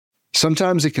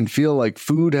Sometimes it can feel like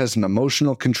food has an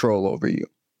emotional control over you.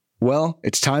 Well,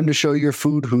 it's time to show your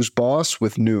food who's boss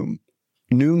with Noom.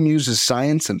 Noom uses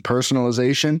science and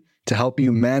personalization to help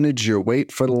you manage your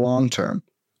weight for the long term.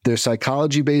 Their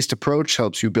psychology-based approach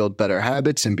helps you build better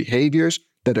habits and behaviors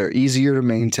that are easier to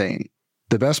maintain.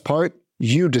 The best part?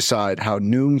 You decide how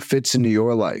Noom fits into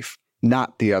your life,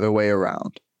 not the other way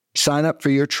around. Sign up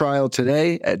for your trial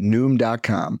today at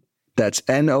Noom.com. That's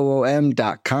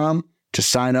Noom.com to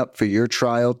sign up for your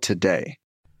trial today.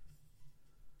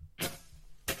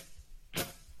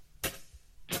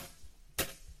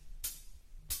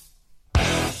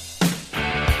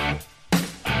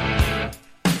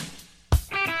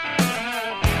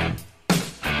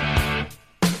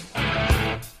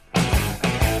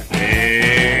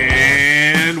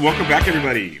 Welcome back,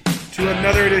 everybody, to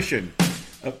another edition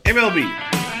of MLB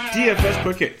DFS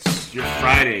Quick Hits, your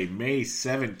Friday, May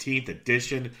 17th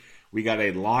edition. We got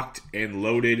a locked and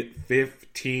loaded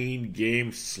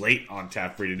 15-game slate on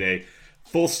tap for you today.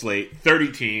 Full slate,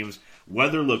 30 teams.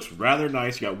 Weather looks rather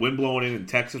nice. You got wind blowing in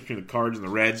Texas between the Cards and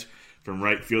the Reds from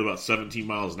right field about 17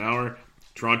 miles an hour.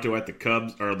 Toronto at the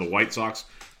Cubs, or the White Sox,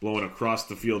 blowing across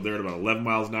the field there at about 11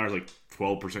 miles an hour. There's like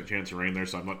 12% chance of rain there,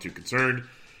 so I'm not too concerned.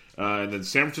 And then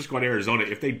San Francisco and Arizona,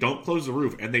 if they don't close the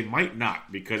roof, and they might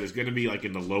not because it's going to be like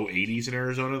in the low 80s in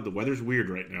Arizona. The weather's weird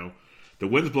right now. The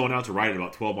wind's blowing out to right at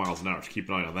about 12 miles an hour, so keep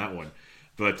an eye on that one.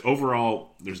 But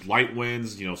overall, there's light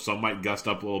winds. Some might gust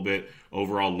up a little bit.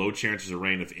 Overall, low chances of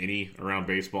rain, if any, around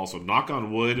baseball. So knock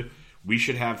on wood, we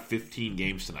should have 15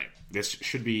 games tonight. This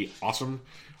should be awesome.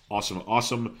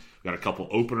 Awesome. We got a couple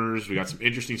openers. We got some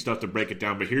interesting stuff to break it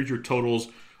down. But here's your totals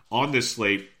on this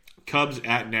slate. Cubs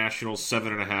at Nationals,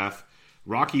 7.5.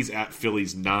 Rockies at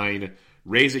Phillies, 9.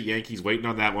 Rays at Yankees, waiting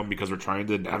on that one because we're trying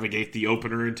to navigate the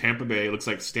opener in Tampa Bay. It looks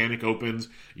like Stanek opens.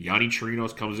 Yanni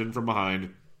Chirinos comes in from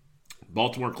behind.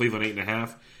 Baltimore, Cleveland,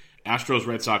 8.5. Astros,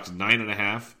 Red Sox,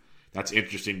 9.5. That's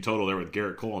interesting total there with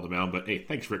Garrett Cole on the mound. But hey,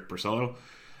 thanks, Rick Porcello.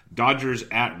 Dodgers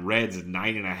at Reds,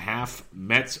 9.5.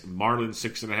 Mets, Marlins,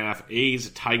 6.5. A's,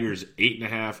 Tigers,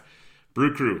 8.5.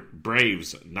 Brew Crew,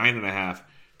 Braves, 9.5.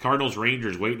 Cardinals,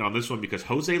 Rangers, waiting on this one because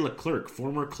Jose Leclerc,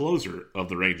 former closer of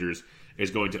the Rangers, is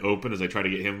going to open as I try to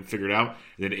get him figured out.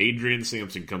 And then Adrian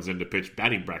Sampson comes in to pitch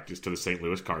batting practice to the St.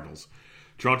 Louis Cardinals.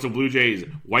 Toronto Blue Jays,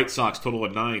 White Sox, total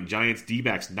of 9. Giants,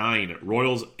 D-backs, 9.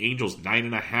 Royals, Angels,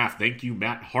 9.5. Thank you,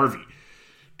 Matt Harvey.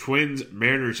 Twins,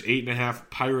 Mariners, 8.5.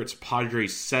 Pirates,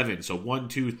 Padres, 7. So 1,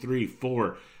 2, 3,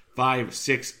 4, 5,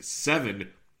 6, 7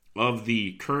 of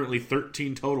the currently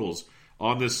 13 totals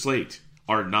on this slate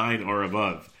are 9 or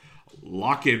above.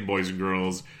 Lock in, boys and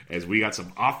girls, as we got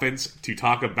some offense to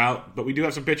talk about, but we do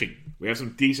have some pitching. We have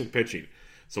some decent pitching.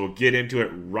 So we'll get into it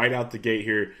right out the gate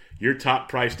here. Your top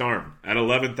priced arm at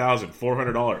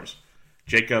 $11,400.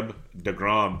 Jacob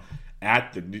deGrom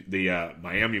at the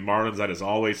Miami Marlins. That is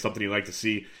always something you like to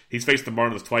see. He's faced the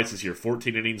Marlins twice this year.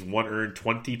 14 innings, 1 earned,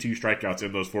 22 strikeouts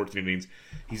in those 14 innings.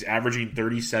 He's averaging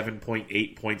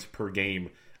 37.8 points per game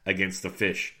against the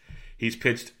Fish. He's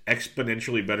pitched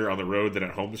exponentially better on the road than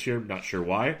at home this year. Not sure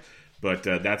why, but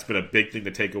that's been a big thing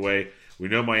to take away. We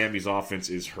know Miami's offense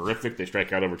is horrific. They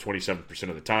strike out over 27%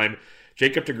 of the time.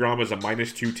 Jacob deGrom is a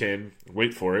minus 210.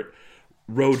 Wait for it.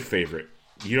 Road favorite.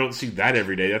 You don't see that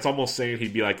every day. That's almost saying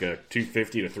he'd be like a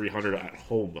 250 to 300 at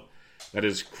home. That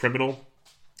is criminal.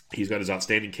 He's got his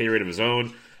outstanding K rate of his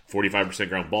own. 45%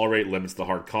 ground ball rate, limits the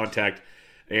hard contact.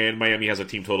 And Miami has a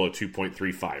team total of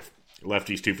 2.35.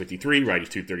 Lefties 253, righties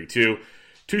 232,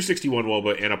 261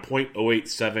 WOBA, and a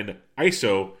 .087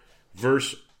 ISO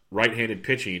versus right-handed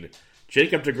pitching.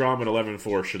 Jacob deGrom at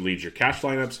 11-4 should lead your cash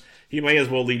lineups. He may as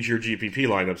well lead your GPP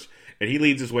lineups. And he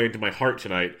leads his way into my heart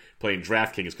tonight playing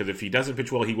DraftKings because if he doesn't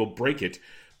pitch well, he will break it.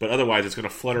 But otherwise, it's going to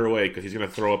flutter away because he's going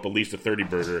to throw up at least a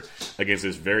 30-burger against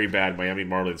this very bad Miami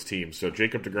Marlins team. So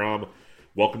Jacob deGrom,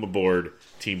 welcome aboard,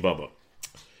 Team Bubba.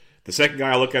 The second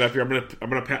guy I look at up here, I'm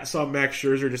gonna pass on Max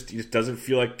Scherzer. He just doesn't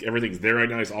feel like everything's there right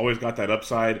now. He's always got that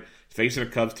upside. Facing a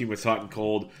Cubs team that's hot and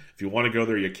cold. If you want to go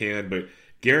there, you can. But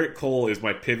Garrett Cole is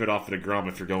my pivot off of DeGrom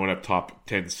if you're going up top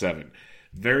 10-7.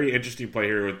 Very interesting play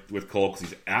here with Cole because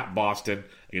he's at Boston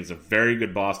against a very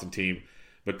good Boston team.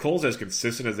 But Cole's as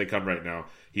consistent as they come right now.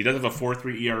 He does have a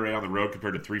 4.3 ERA on the road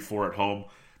compared to 3.4 at home.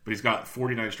 But he's got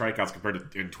 49 strikeouts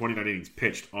compared to in 29 innings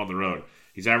pitched on the road.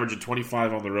 He's averaging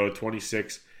 25 on the road,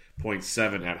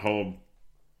 26.7 at home.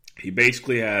 He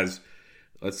basically has,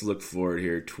 let's look for it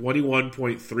here,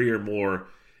 21.3 or more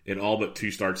in all but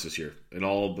 2 starts this year. In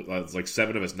all but like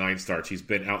 7 of his 9 starts. He's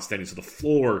been outstanding. So the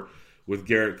floor with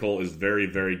Garrett Cole is very,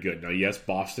 very good. Now, yes,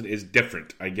 Boston is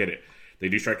different. I get it. They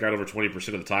do strike out over 20%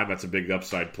 of the time. That's a big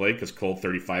upside play because Cole,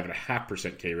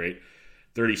 35.5% K rate.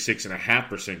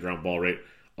 36.5% ground ball rate.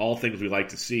 All things we like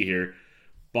to see here.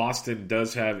 Boston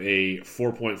does have a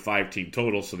 4.5 team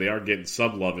total, so they are getting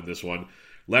some love in this one.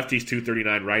 Lefties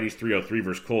 239, righties 303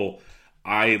 versus Cole.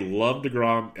 I love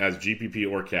DeGrom as GPP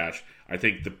or cash. I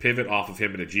think the pivot off of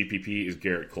him in a GPP is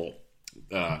Garrett Cole.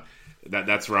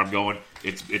 That's where I'm going.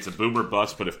 It's a boomer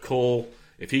bust, but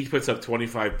if he puts up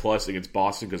 25 plus against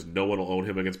Boston, because no one will own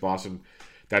him against Boston,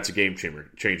 that's a game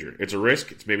changer. It's a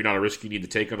risk. It's maybe not a risk you need to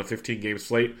take on a 15-game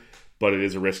slate, but it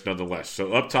is a risk nonetheless.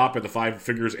 So up top in the 5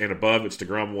 figures and above, it's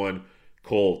DeGrom 1,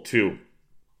 Cole 2.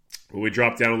 When we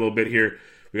drop down a little bit here,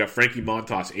 we got Frankie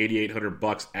Montas,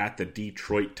 $8,800 at the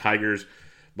Detroit Tigers.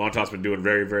 Montas been doing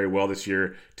very, very well this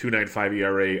year. 2.95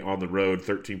 ERA on the road,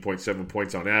 13.7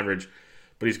 points on average.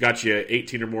 But he's got you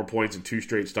 18 or more points in 2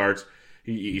 straight starts.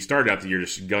 He started out the year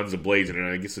just guns a-blazing. And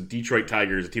I guess the Detroit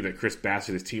Tigers, a team that Chris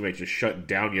Bassett, his teammate, just shut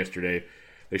down yesterday.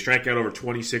 They strike out over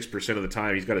 26% of the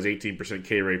time. He's got his 18%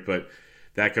 K rate, but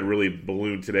that could really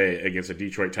balloon today against a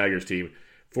Detroit Tigers team.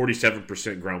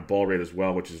 47% ground ball rate as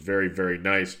well, which is very, very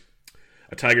nice.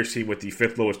 A Tigers team with the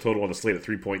 5th lowest total on the slate at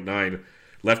 3.9.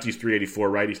 Lefties 384,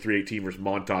 righties 318 versus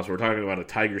Montas. So we're talking about a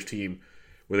Tigers team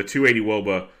with a 280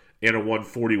 WOBA and a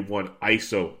 141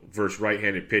 ISO versus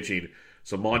right-handed pitching.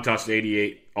 So Montas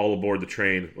 88, all aboard the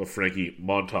train of Frankie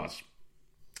Montas.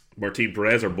 Martin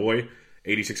Perez, our boy,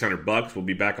 $8,600. We'll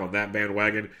be back on that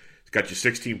bandwagon. He's got you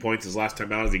 16 points his last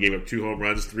time out as he gave up 2 home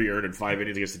runs, 3 earned, and 5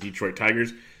 innings against the Detroit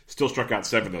Tigers. Still struck out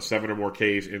 7, though. 7 or more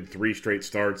Ks in 3 straight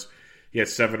starts. He had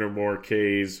 7 or more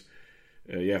Ks.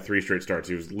 3 straight starts.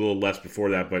 He was a little less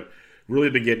before that, but really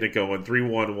been getting it going.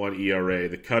 3.11 ERA.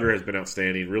 The cutter has been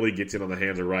outstanding. Really gets in on the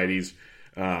hands of righties.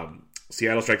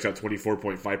 Seattle strikes out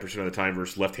 24.5% of the time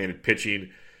versus left-handed pitching.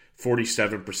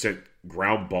 47%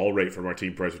 ground ball rate for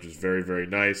Martin Perez, which is very, very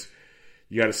nice.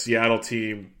 You got a Seattle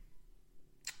team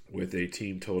with a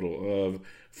team total of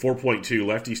 4.2.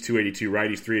 Lefties 282,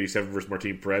 righties 387 versus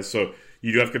Martin Perez. So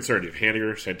you do have concern. You have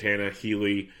Haniger, Santana,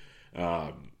 Healy,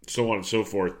 so on and so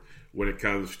forth when it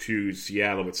comes to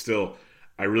Seattle. But still,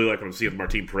 I really like what I'm seeing with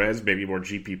Martin Perez. Maybe more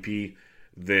GPP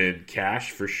than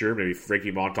cash for sure. Maybe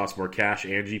Frankie Montas more cash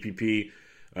and GPP.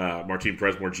 Martin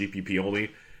Perez more GPP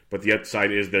only. But the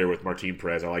upside is there with Martin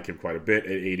Perez. I like him quite a bit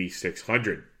at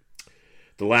 8,600.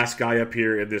 The last guy up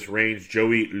here in this range,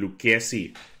 Joey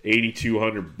Lucchesi,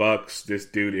 $8,200. This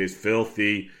dude is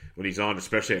filthy when he's on,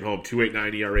 especially at home.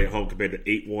 2.89 ERA at home compared to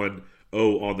 8.10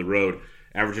 on the road.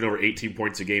 Averaging over 18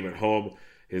 points a game at home.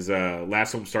 His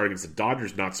last home start against the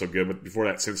Dodgers, not so good. But before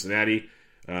that, Cincinnati,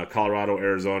 Colorado,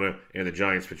 Arizona, and the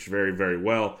Giants pitched very, very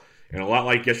well. And a lot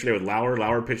like yesterday with Lauer.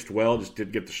 Lauer pitched well, just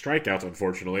didn't get the strikeouts,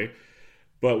 unfortunately.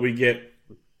 But we get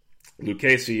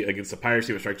Lucchesi against the Pirates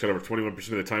team, strikes out over 21% of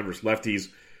the time versus lefties.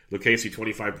 Lucchesi,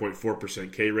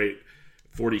 25.4% K rate,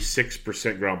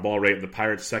 46% ground ball rate. And the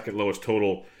Pirates' second lowest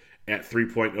total at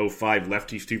 3.05.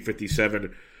 Lefties,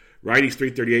 257. Righties,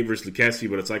 338 versus Lucchesi.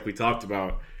 But it's like we talked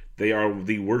about, they are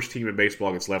the worst team in baseball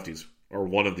against lefties, or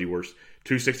one of the worst.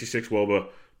 266 WOBA,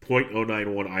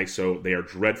 .091 ISO. They are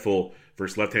dreadful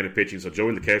versus left-handed pitching. So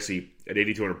Joey Lucchesi at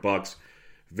 $8,200.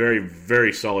 Very,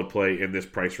 very solid play in this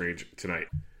price range tonight.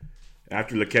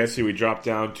 After Lucchesi, we drop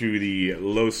down to the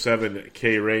low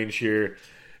 7K range here.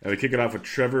 And we kick it off with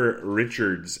Trevor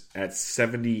Richards at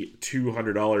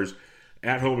 $7,200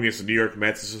 at home against the New York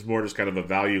Mets. This is more just kind of a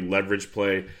value leverage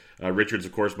play. Richards,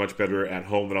 of course, much better at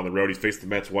home than on the road. He's faced the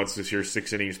Mets once this year,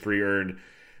 6 innings, 3 earned,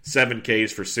 7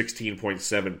 Ks for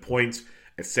 16.7 points.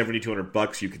 At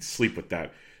 $7,200, you could sleep with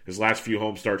that. His last few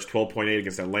home starts, 12.8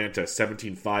 against Atlanta,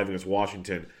 17.5 against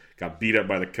Washington. Got beat up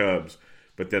by the Cubs.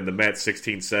 But then the Mets,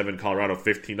 16-7, Colorado,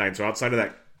 15-9. So outside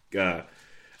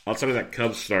of that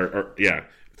Cubs start,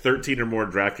 13 or more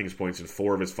DraftKings points in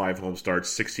 4 of his 5 home starts,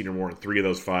 16 or more in 3 of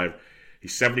those 5.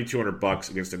 He's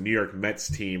 $7,200 against a New York Mets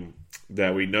team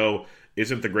that we know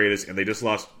isn't the greatest, and they just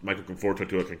lost Michael Conforto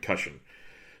to a concussion.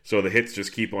 So the hits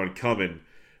just keep on coming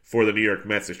for the New York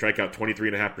Mets. They strike out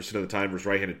 23.5% of the time versus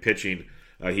right-handed pitching.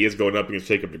 He is going up against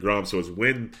Jacob deGrom, so his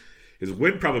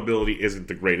win probability isn't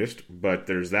the greatest, but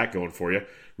there's that going for you.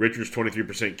 Richards,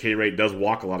 23% K rate, does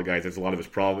walk a lot of guys. That's a lot of his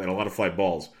problem, and a lot of fly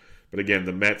balls. But again,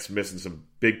 the Mets missing some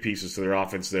big pieces to their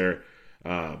offense there.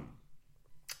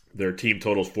 Their team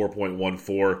totals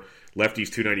 4.14.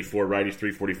 Lefties 294, righties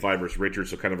 345 versus Richards,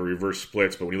 so kind of a reverse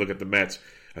splits. But when you look at the Mets,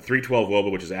 a 312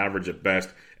 WOBA, which is average at best,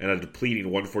 and a depleting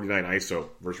 149 ISO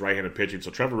versus right-handed pitching.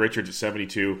 So Trevor Richards at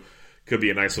 72 could be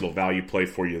a nice little value play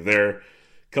for you there.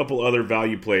 Couple other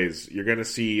value plays. You're going to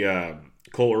see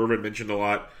Cole Irvin mentioned a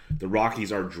lot. The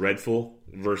Rockies are dreadful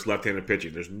versus left-handed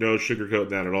pitching. There's no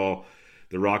sugarcoating that at all.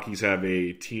 The Rockies have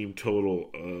a team total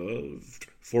of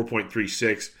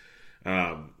 4.36.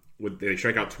 They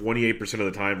strike out 28% of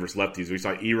the time versus lefties. We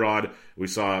saw Erod, we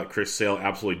saw Chris Sale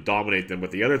absolutely dominate them.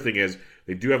 But the other thing is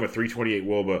they do have a 328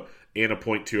 WOBA and a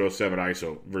 .207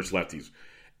 ISO versus lefties.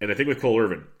 And I think with Cole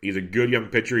Irvin, he's a good young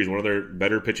pitcher. He's one of their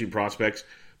better pitching prospects,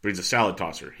 but he's a salad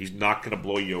tosser. He's not going to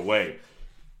blow you away.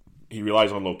 He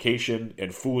relies on location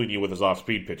and fooling you with his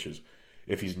off-speed pitches.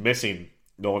 If he's missing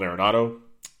Nolan Arenado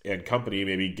and company,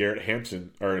 maybe Garrett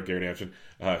Hampson,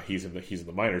 he's in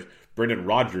the minors. Brendan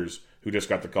Rodgers, who just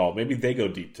got the call, maybe they go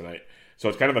deep tonight. So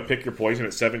it's kind of a pick your poison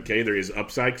at 7K. There is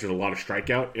upside because there's a lot of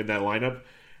strikeout in that lineup.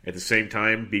 At the same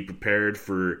time, be prepared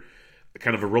for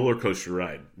kind of a roller coaster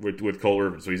ride with Cole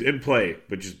Irvin. So he's in play,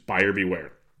 but just buyer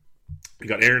beware. You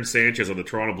got Aaron Sanchez on the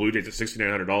Toronto Blue Jays at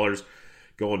 $6,900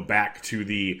 going back to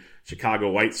the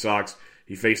Chicago White Sox.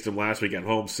 He faced him last week at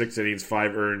home, 6 innings,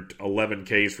 5 earned, 11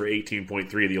 Ks for 18.3.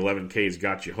 The 11 Ks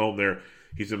got you home there.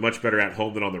 He's been much better at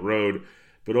home than on the road.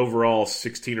 But overall,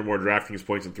 16 or more DraftKings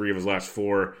points in 3 of his last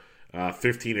 4,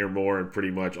 15 or more in pretty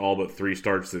much all but 3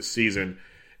 starts this season.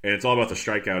 And it's all about the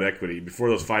strikeout equity. Before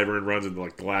those 5 earned runs in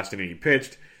the last inning he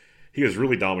pitched, he was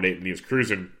really dominating. He was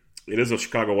cruising. It is a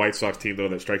Chicago White Sox team, though,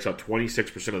 that strikes out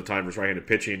 26% of the time versus right-handed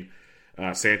pitching.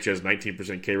 Sanchez,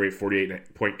 19% K rate,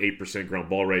 48.8% ground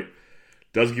ball rate.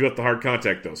 Does give up the hard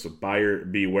contact, though, so buyer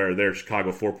beware there.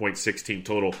 Chicago, 4.16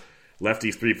 total.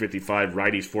 Lefties, 355.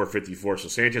 Righties, 454. So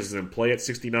Sanchez is in play at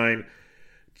 69.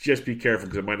 Just be careful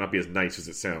because it might not be as nice as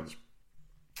it sounds.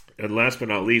 And last but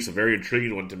not least, a very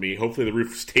intriguing one to me. Hopefully the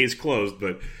roof stays closed,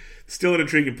 but still an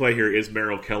intriguing play here is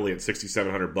Merrill Kelly at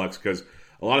 $6,700 because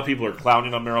a lot of people are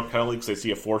clowning on Merrill Kelly because they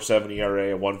see a 4.7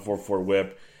 ERA, a 1.44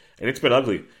 WHIP, and it's been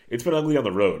ugly. It's been ugly on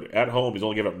the road. At home, he's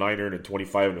only given up 9 earned and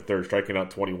 25 in the third, striking out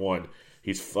 21.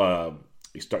 He's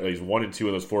 1-2 in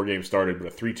those 4 games started, but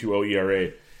a 3.20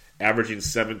 ERA, averaging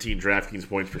 17 DraftKings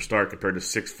points per start compared to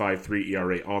 6.53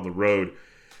 ERA on the road.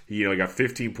 He got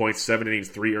 15 points, 7 innings,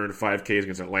 3 earned, 5 Ks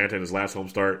against Atlanta in his last home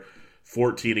start,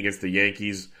 14 against the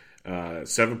Yankees,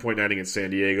 7.9 against San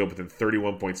Diego, but then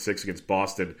 31.6 against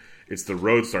Boston. It's the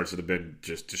road starts that have been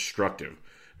just destructive.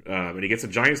 And he gets a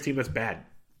Giants team that's bad.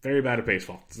 Very bad at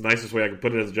baseball. It's the nicest way I can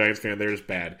put it as a Giants fan. They're just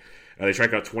bad. They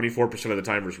strike out 24% of the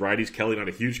time versus righties. Kelly, not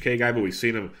a huge K guy, but we've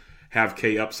seen him have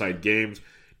K upside games.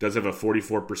 Does have a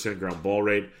 44% ground ball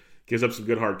rate. Gives up some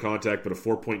good hard contact, but a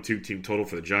 4.2 team total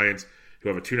for the Giants, who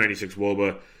have a 296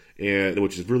 WOBA,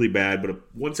 which is really bad, but a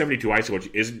 172 ISO, which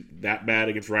isn't that bad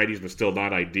against righties, but still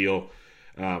not ideal.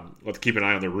 We'll have to keep an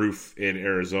eye on the roof in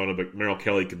Arizona, but Merrill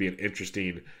Kelly could be an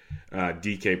interesting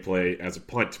DK play as a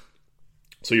punt.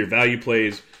 So your value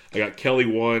plays, I got Kelly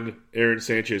 1, Aaron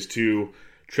Sanchez 2,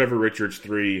 Trevor Richards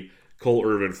 3, Cole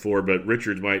Irvin 4, but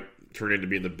Richards might turn into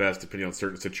being the best depending on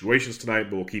certain situations tonight,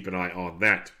 but we'll keep an eye on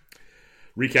that.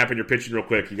 Recapping your pitching real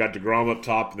quick, you got DeGrom up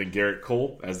top and then Garrett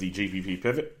Cole as the GPP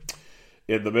pivot.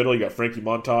 In the middle, you got Frankie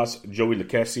Montas, Joey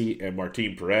Lucchesi, and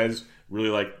Martin Perez. Really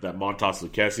like that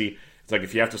Montas-Lucchesi. It's like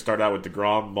if you have to start out with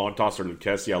DeGrom, Montas, or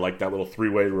Lucchesi, I like that little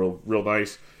three-way real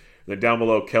nice. And then down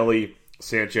below, Kelly,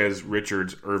 Sanchez,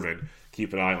 Richards, Irvin.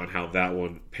 Keep an eye on how that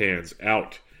one pans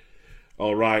out.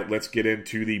 All right, let's get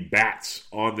into the bats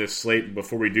on this slate.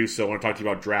 Before we do so, I want to talk to you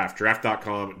about Draft.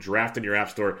 Draft.com, Draft in your app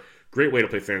store. Great way to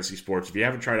play fantasy sports. If you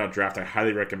haven't tried out Draft, I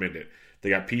highly recommend it. They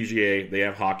got PGA, they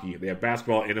have hockey, they have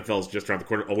basketball. NFL's just around the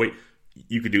corner. Oh, wait,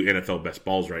 you could do NFL best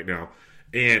balls right now.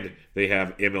 And they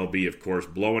have MLB, of course,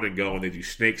 blowing and going. They do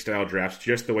snake-style drafts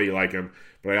just the way you like them.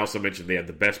 But I also mentioned they have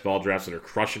the best ball drafts that are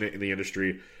crushing it in the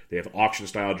industry. They have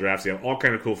auction-style drafts. They have all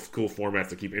kind of cool formats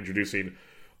to keep introducing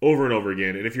over and over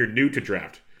again. And if you're new to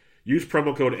Draft, use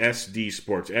promo code SD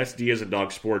Sports. SD as in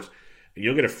dog sports. And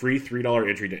you'll get a free $3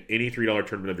 entry to any $3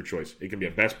 tournament of your choice. It can be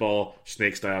a best ball,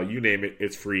 snake style, you name it.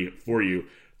 It's free for you.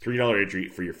 $3 entry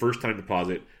for your first time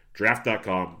deposit.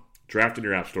 Draft.com. Draft in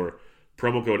your app store.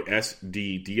 Promo code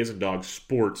SD, D as in dog,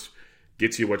 sports.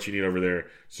 Gets you what you need over there.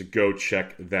 So go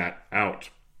check that out.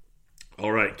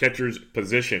 All right, catcher's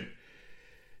position.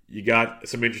 You got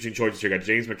some interesting choices here. You got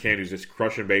James McCann, who's just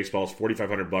crushing baseballs,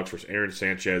 $4,500 versus Aaron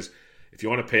Sanchez. If you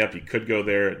want to pay up, you could go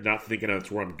there. Not thinking that's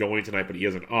where I'm going tonight, but he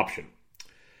is an option.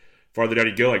 Farther down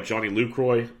you go, like Johnny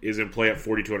Lucroy is in play at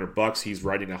 $4,200. He's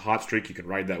riding a hot streak. You can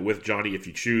ride that with Johnny if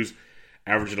you choose.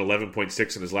 Averaging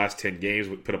 11.6 in his last 10 games.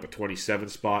 Put up a 27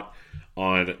 spot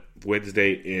on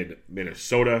Wednesday in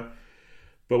Minnesota.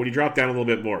 But when you drop down a little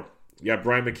bit more, you got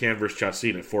Brian McCann versus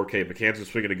Chacin at 4K. McCann's been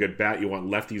swinging a good bat. You want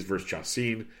lefties versus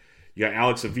Chacin. You got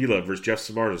Alex Avila versus Jeff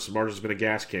Samardzija. Samardzija's been a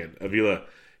gas can. Avila,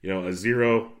 a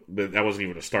 0, but that wasn't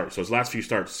even a start. So his last few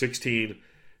starts, 16,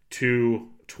 2,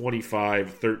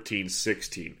 25, 13,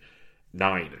 16,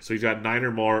 9. So he's got 9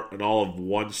 or more in all of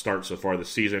one start so far this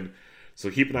season. So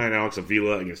keep an eye on Alex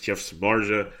Avila against Jeff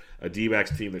Samardzija. a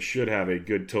D-backs team that should have a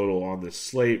good total on this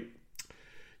slate.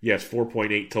 Yes,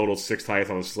 4.8 total, 6th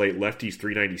highest on the slate. Lefties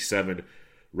 397,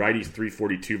 righties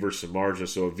 342 versus Marja.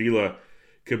 So Avila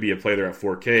could be a play there at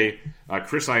 4K.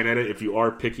 Chris Iannetta, if you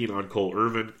are picking on Cole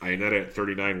Irvin, Iannetta at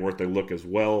 39, worth a look as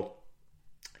well.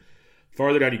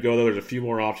 Farther down you go, though, there's a few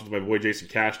more options. My boy Jason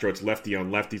Castro, it's lefty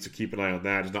on lefty, so keep an eye on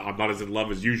that. I'm not as in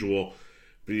love as usual,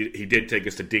 but he did take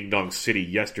us to Ding Dong City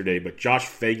yesterday. But Josh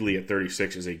Fagley at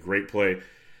 36 is a great play.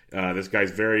 This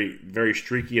guy's very, very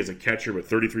streaky as a catcher, but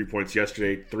 33 points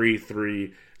yesterday,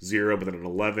 3-3-0, but then an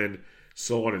 11,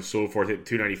 so on and so forth. Hitting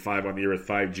 295 on the year with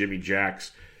 5 Jimmy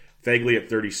Jacks. Fagley at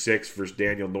 36 versus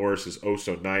Daniel Norris is oh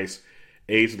so nice.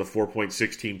 A's with a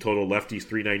 4.6 team total. Lefties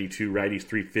 392, righties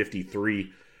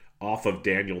 353 off of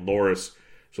Daniel Norris.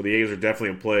 So the A's are definitely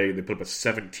in play. They put up a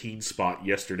 17 spot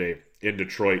yesterday in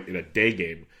Detroit in a day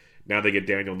game. Now they get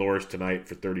Daniel Norris tonight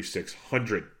for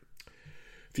 3,600.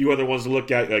 A few other ones to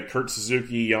look at, like Kurt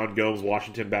Suzuki, Yan Gomes,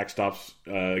 Washington backstops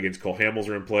against Cole Hamels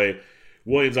are in play.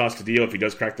 Williams Astudillo, if he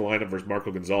does crack the lineup, versus Marco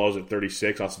Gonzalez at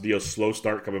 36. Astudillo's slow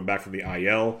start coming back from the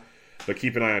IL. But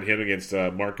keep an eye on him against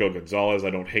Marco Gonzalez. I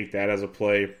don't hate that as a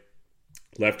play.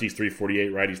 Lefties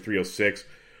 348, righties 306.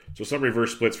 So some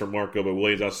reverse splits for Marco, but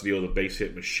Williams Astudillo is a base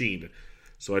hit machine.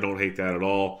 So I don't hate that at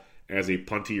all as a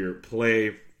puntier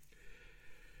play.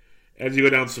 As you go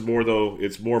down some more, though,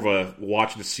 it's more of a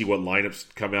watching to see what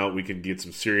lineups come out. We can get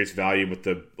some serious value, but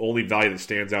the only value that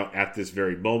stands out at this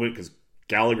very moment, because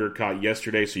Gallagher caught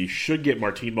yesterday, so you should get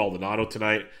Martin Maldonado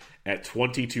tonight at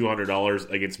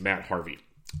 $2,200 against Matt Harvey.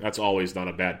 That's always not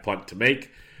a bad punt to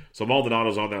make. So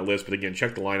Maldonado's on that list, but again,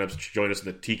 check the lineups. Join us in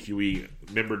the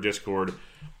TQE member Discord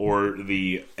or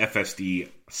the FSD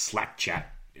Slack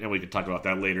chat, and we can talk about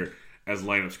that later as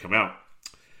lineups come out.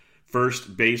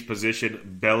 First base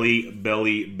position, belly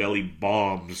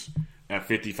bombs at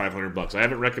 $5,500. I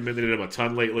haven't recommended him a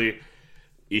ton lately.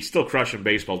 He's still crushing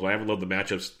baseballs, but I haven't loved the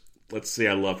matchups. Let's say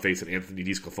I love facing Anthony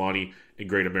DeSclafani in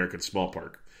Great American Small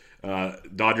Park.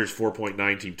 Dodgers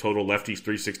 4.9 team total. Lefties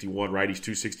 361, righties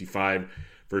 265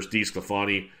 versus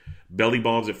DeSclafani. Belly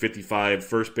bombs at 55.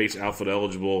 First base outfield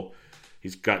eligible.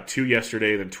 He's got 2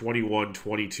 yesterday, then 21,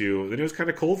 22. Then it was kind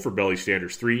of cold for belly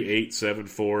standards. 3, 8, 7,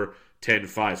 4, 10,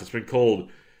 5. So it's been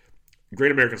cold.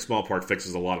 Great American Small Park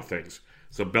fixes a lot of things.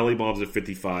 So belly bombs at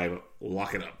 55.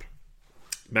 Lock it up.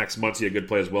 Max Muncy, a good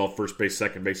play as well. First base,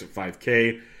 second base at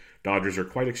 $5K. Dodgers are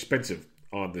quite expensive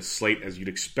on this slate, as you'd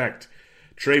expect.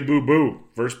 Trey Boo Boo,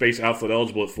 first base outfield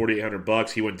eligible at $4,800.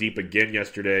 He went deep again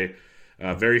yesterday.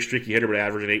 Very streaky hitter, but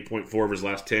averaging 8.4 of his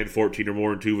last 10, 14 or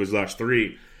more in 2 of his last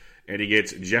 3. And he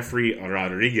gets Jeffrey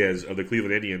Rodriguez of the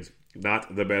Cleveland Indians.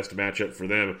 Not the best matchup for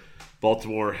them.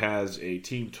 Baltimore has a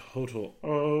team total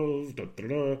of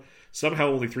somehow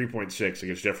only 3.6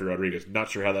 against Jeffrey Rodriguez. Not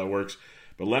sure how that works.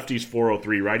 But lefties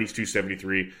 403, righties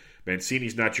 273.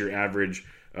 Mancini's not your average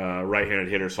right-handed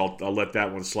hitter, so I'll let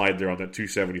that one slide there on that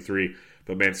 273.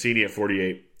 But Mancini at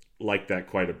 48, like that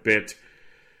quite a bit.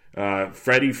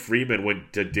 Freddie Freeman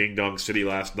went to Ding Dong City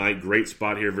last night. Great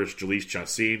spot here versus Jalees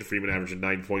Chacin. Freeman averaging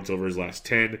 9 points over his last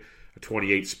 10. A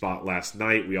 28 spot last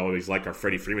night. We always like our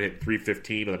Freddie Freeman hitting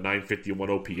 315 with a 951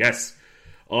 OPS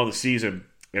on the season.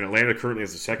 And Atlanta currently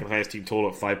has the second highest team total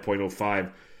at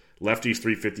 5.05. Lefties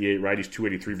 358, righties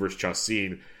 283 versus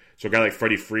Chacin. So a guy like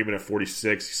Freddie Freeman at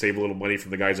 46, you save a little money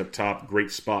from the guys up top.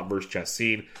 Great spot versus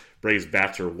Chacin. Braves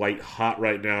bats are white hot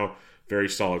right now. Very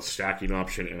solid stacking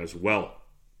option as well.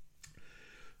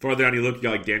 Farther down you look, you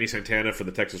got like Danny Santana for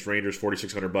the Texas Rangers,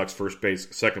 $4,600, first base,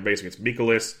 second base against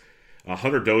Mikolas.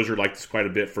 Hunter Dozier liked this quite a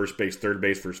bit, first base, third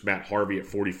base versus Matt Harvey at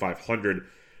 $4,500.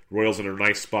 Royals in a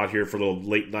nice spot here for a little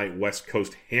late night West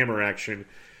Coast hammer action.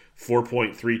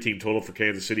 4.3 team total for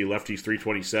Kansas City, lefties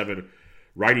 327,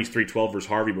 righties 312 versus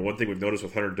Harvey. But one thing we've noticed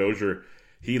with Hunter Dozier,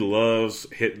 he loves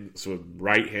hitting some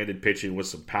right-handed pitching with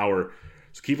some power.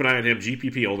 So keep an eye on him.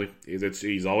 GPP only.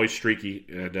 He's always streaky,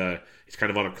 and he's kind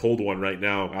of on a cold one right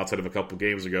now outside of a couple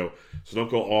games ago. So don't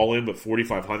go all in, but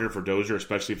 $4,500 for Dozier,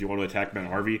 especially if you want to attack Matt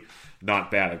Harvey,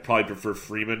 not bad. I'd probably prefer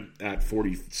Freeman at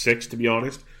 46, to be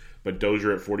honest, but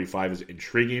Dozier at 45 is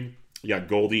intriguing. You got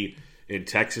Goldie in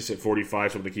Texas at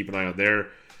 45, something to keep an eye on there.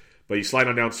 But you slide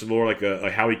on down some more, like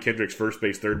a Howie Kendricks, first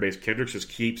base, third base. Kendricks just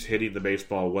keeps hitting the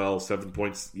baseball well. 7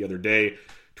 points the other day,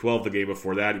 12 the game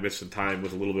before that. He missed some time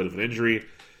with a little bit of an injury.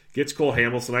 Gets Cole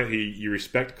Hamels tonight. You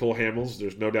respect Cole Hamels.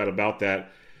 There's no doubt about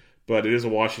that. But it is a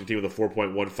Washington team with a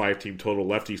 4.15 team total.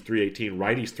 Lefties 318,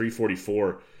 righties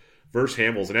 344 versus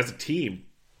Hamels. And as a team,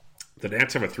 the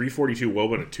Nats have a 342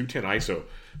 WOBA and a 210 ISO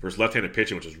versus left-handed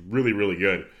pitching, which is really, really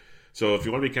good. So if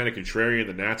you want to be kind of contrarian,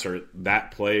 the Nats are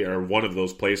that play or one of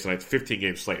those plays tonight. It's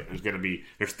 15-game slate.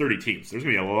 There's 30 teams. There's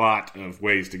going to be a lot of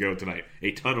ways to go tonight.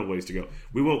 A ton of ways to go.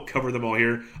 We won't cover them all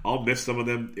here. I'll miss some of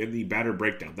them in the batter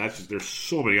breakdown. There's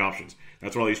so many options.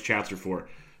 That's what all these chats are for.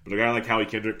 But a guy like Howie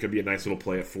Kendrick could be a nice little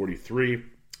play at 43.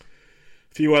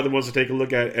 A few other ones to take a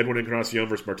look at. Edwin Encarnacion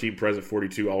versus Martin Perez at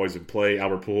 42, always in play.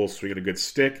 Albert Pujols swinging a good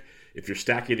stick. If you're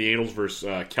stacking the Angels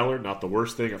versus Keller, not the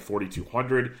worst thing at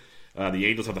 4,200. The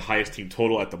Angels have the highest team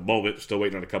total at the moment. Still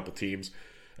waiting on a couple teams.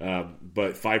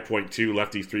 But 5.2,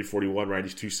 lefties 341,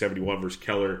 righties 271 versus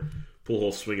Keller.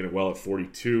 Pujols swinging it well at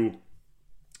 42.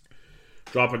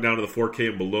 Dropping down to the 4K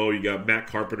and below, you got Matt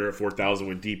Carpenter at 4,000,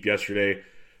 went deep yesterday.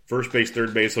 First base,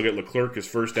 third base, he'll get Leclerc his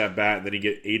first at bat, and then you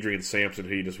get Adrian Sampson,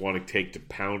 who you just want to take to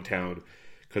Pound Town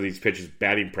because he's pitches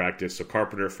batting practice. So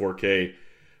Carpenter at 4K,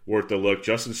 worth the look.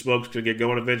 Justin Smoke's going to get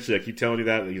going eventually. I keep telling you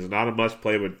that. He's not a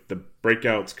must-play, but the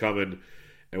breakout's coming.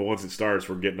 And once it starts,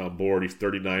 we're getting on board. He's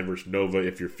 39 versus Nova.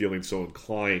 If you're feeling so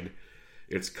inclined,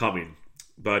 it's coming.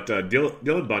 But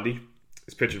Dylan Bundy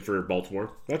is pitching for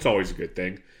Baltimore. That's always a good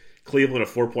thing. Cleveland, a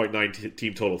 4.9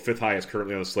 team total, fifth highest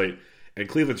currently on the slate. And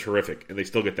Cleveland's horrific, and they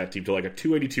still get that team total. Like a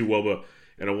 282 WOBA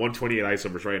and a 128 ISO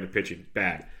versus right-handed pitching.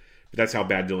 Bad. But that's how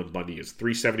bad Dylan Bundy is.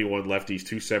 371 lefties,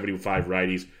 275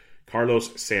 righties.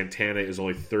 Carlos Santana is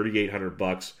only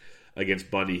 $3,800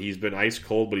 against Bundy. He's been ice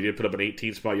cold, but he did put up an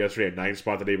 18 spot yesterday, a 9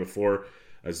 spot the day before,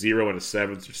 a 0 and a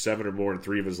 7, so 7 or more in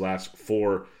 3 of his last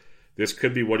 4. This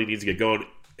could be what he needs to get going.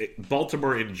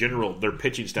 Baltimore in general, their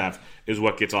pitching staff is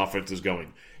what gets offenses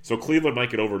going. So Cleveland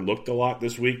might get overlooked a lot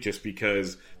this week just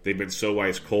because they've been so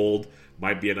ice cold.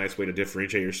 Might be a nice way to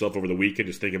differentiate yourself over the weekend.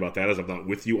 Just think about that as I'm not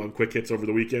with you on quick hits over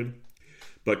the weekend.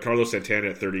 But Carlos Santana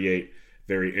at 38,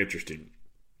 very interesting.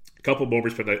 A couple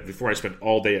moments before I spend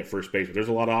all day at first base. But there's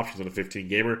a lot of options on a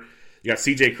 15-gamer. You got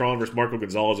C.J. Cron versus Marco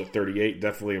Gonzalez at 38.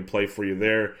 Definitely in play for you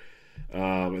there.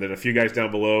 And then a few guys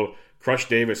down below. Chris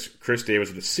Davis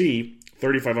with a C,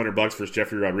 $3,500 versus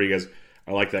Jeffrey Rodriguez.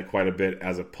 I like that quite a bit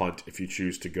as a punt if you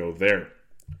choose to go there.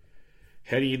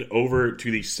 Heading over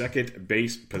to the second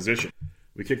base position.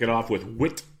 We kick it off with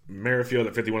Whit Merrifield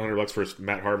at $5,100 versus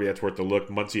Matt Harvey. That's worth the look.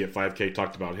 Muncy at 5K,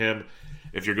 talked about him.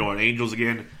 If you're going Angels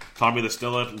again, Tommy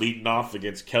LaStella leading off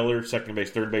against Keller. Second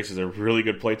base, third base is a really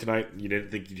good play tonight. You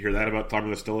didn't think you'd hear that about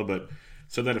Tommy LaStella, but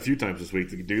said that a few times this week.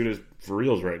 The dude is for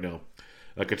reals right now.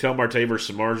 Ketel Marte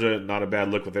versus Samardzija, not a bad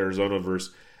look with Arizona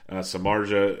versus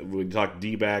Samardzija. We talked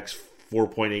D-backs,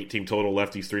 4.8 team total,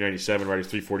 lefties 397, righties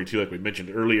 342, like we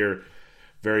mentioned earlier.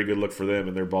 Very good look for them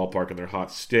in their ballpark and their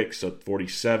hot sticks, so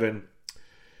 47.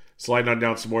 Sliding on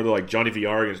down some more, though, like Johnny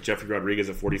VR against Jeffrey Rodriguez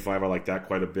at 45. I like that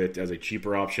quite a bit as a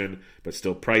cheaper option, but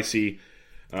still pricey.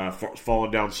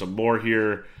 Falling down some more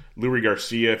here. Luis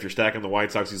Garcia, if you're stacking the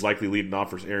White Sox, he's likely leading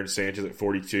off versus Aaron Sanchez at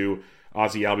 42.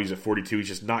 Ozzie Albies at 42. He's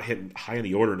just not hitting high in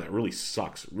the order, and that really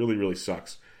sucks. Really, really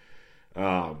sucks.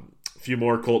 A few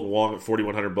more. Colton Wong at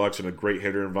 $4,100 in a great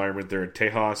hitter environment there in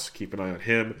Tejas. Keep an eye on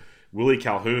him. Willie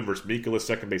Calhoun versus Mikolas,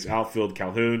 second base outfield.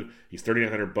 Calhoun, he's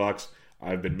 $3,900.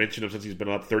 I've been mentioning him since he's been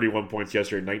up. 31 points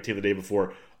yesterday, 19 the day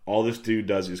before. All this dude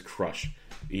does is crush.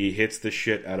 He hits the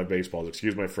shit out of baseballs.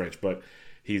 Excuse my French, but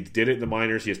he did it in the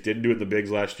minors. He just didn't do it in the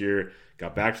bigs last year.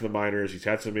 Got back to the minors. He's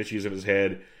had some issues in his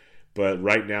head. But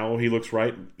right now, he looks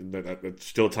right.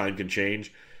 Still, time can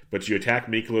change. But you attack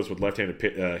Mikolas with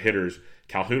left-handed hitters.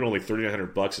 Calhoun, only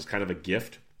 $3,900 is kind of a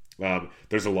gift.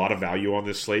 There's a lot of value on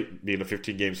this slate, being a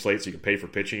 15-game slate, so you can pay for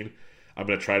pitching. I'm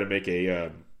going to try to make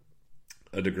a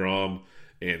DeGrom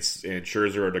and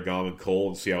Scherzer or DeGrom and Cole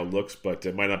and see how it looks. But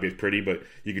it might not be as pretty, but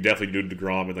you could definitely do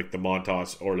DeGrom in like the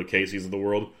Montas or the Caseys of the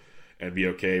world and be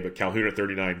okay. But Calhoun at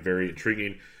 39, very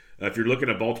intriguing. If you're looking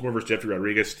at Baltimore versus Jeffrey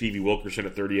Rodriguez, Stevie Wilkerson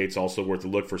at 38 is also worth a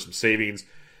look for some savings.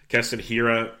 Keston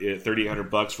Hiura at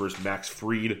 $3,800 versus Max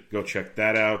Fried. Go check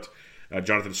that out.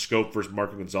 Jonathan Scope versus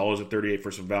Marco Gonzalez at 38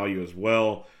 for some value as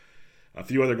well. A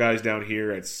few other guys down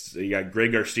here. You got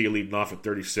Greg Garcia leading off at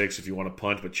 36 if you want to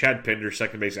punt. But Chad Pinder,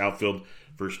 second base outfield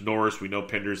versus Norris. We know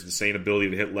Pinder's insane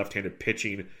ability to hit left-handed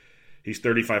pitching. He's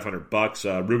 $3,500.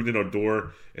 Rougned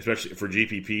Odor, especially for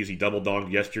GPPs, he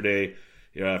double-donged yesterday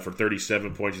for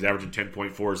 37 points. He's averaging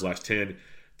 10.4 his last 10.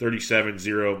 37,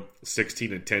 0,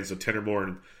 16, and 10. So 10 or more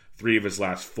in 3 of his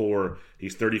last 4.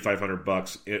 He's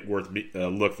 $3,500. It worth a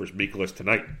look for Mikolas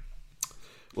tonight.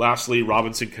 Lastly,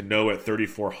 Robinson Cano at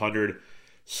 $3,400.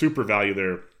 Super value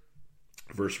there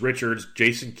versus Richards.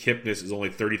 Jason Kipnis is only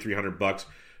 $3,300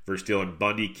 versus Dylan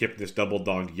Bundy. Kipnis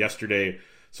double-donged yesterday.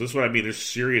 So this is what I mean. There's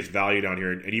serious value down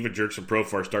here. And even Jerkson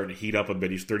Profar starting to heat up a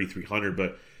bit. He's $3,300.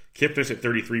 But Kipnis at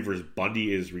 33 versus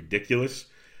Bundy is ridiculous.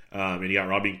 And you got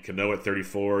Robbie Cano at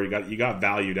 34. You got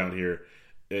value down here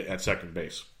at second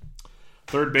base.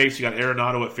 Third base, you got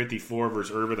Arenado at 54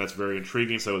 versus Urban. That's very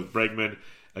intriguing. So is Bregman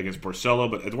against Porcello.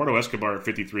 But Eduardo Escobar at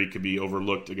 53 could be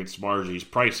overlooked against Margie. He's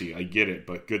pricey. I get it,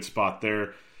 but good spot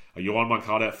there. Yohan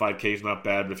Moncada at 5K is not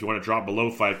bad. But if you want to drop below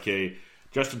 5K,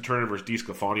 Justin Turner versus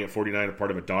DeSclafani at 49, a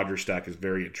part of a Dodger stack, is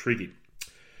very intriguing.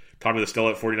 Tommy La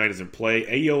Stella at 49 is in play.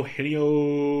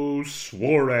 Eugenio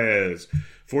Suarez,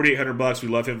 $4,800. We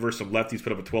love him versus some lefties.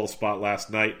 Put up a 12 spot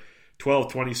last night.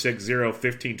 12, 26, 0,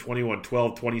 15, 21,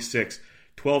 12, 26.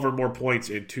 12 or more points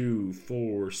in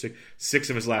 6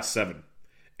 of his last 7.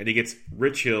 And he gets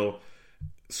Rich Hill.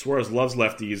 Suarez loves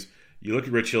lefties. You look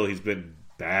at Rich Hill, he's been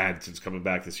bad since coming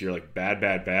back this year. Like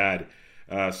bad.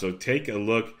 So take a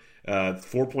look.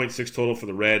 4.6 total for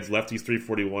the Reds. Lefties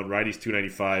 341, righties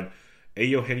 295.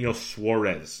 Eugenio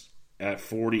Suarez at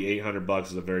 $4,800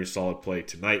 is a very solid play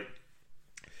tonight.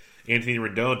 Anthony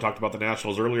Rendon talked about the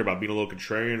Nationals earlier about being a little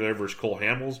contrarian there versus Cole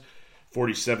Hamels.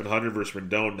 4,700 versus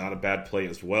Rendon, not a bad play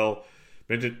as well.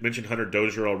 Mentioned Hunter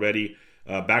Dozier already.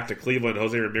 Back to Cleveland,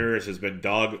 Jose Ramirez has been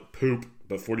dog poop,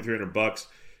 but $4,300.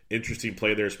 Interesting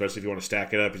play there, especially if you want to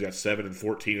stack it up. He's got 7 and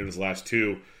 14 in his last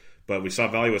 2. But we saw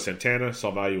value with Santana,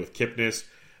 saw value with Kipnis.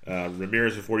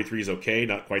 Ramirez at 43 is okay,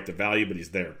 not quite the value, but he's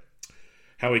there.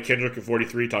 Howie Kendrick at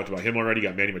 43, talked about him already.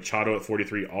 Got Manny Machado at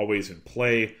 43, always in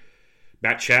play.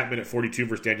 Matt Chapman at 42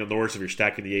 versus Daniel Norris. If you're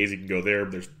stacking the A's, you can go there.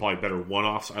 There's probably better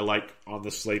one-offs I like on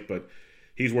this slate, but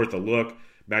he's worth a look.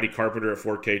 Matty Carpenter at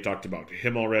 4K, talked about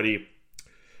him already.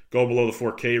 Go below the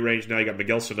 4K range now. You got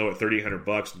Miguel Sano at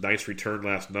 $3,800. Nice return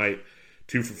last night.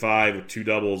 2 for 5 with 2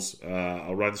 doubles.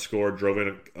 A run scored, drove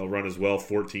in a run as well,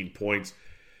 14 points.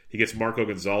 He gets Marco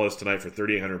Gonzalez tonight for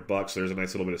 $3,800. There's a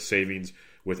nice little bit of savings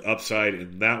with upside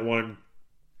in that one.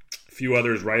 A few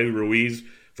others, Riley Ruiz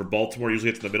for Baltimore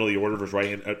usually gets in the middle of the order versus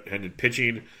right-handed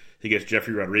pitching. He gets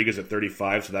Jeffrey Rodriguez at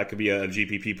 35, so that could be a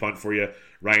GPP punt for you.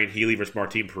 Ryan Healy versus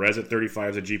Martin Perez at 35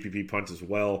 is a GPP punt as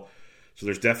well. So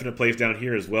there's definite plays down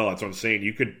here as well. That's what I'm saying.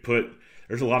 You could put,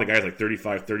 there's a lot of guys like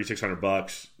 $3,500,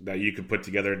 $3,600 that you could put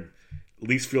together and at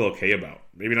least feel okay about.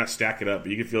 Maybe not stack it up,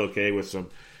 but you can feel okay with some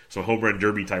home run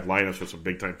derby type lineups with some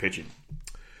big time pitching,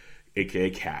 aka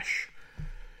cash.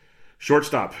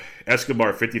 Shortstop,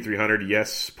 Escobar, $5,300.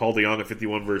 Yes, Paul DeJong at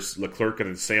 51 versus Leclerc and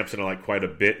then Sampson I like quite a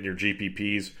bit in your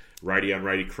GPPs. Righty on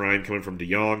righty crime coming from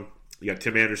DeJong. You got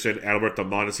Tim Anderson, Alberto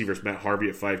Mondesi versus Matt Harvey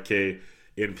at 5K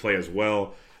in play as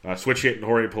well. Switch hit and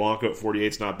Jorge Polanco at 48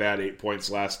 is not bad. 8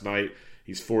 points last night.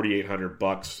 He's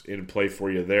 $4,800 in play for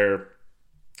you there.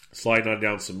 Sliding on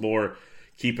down some more.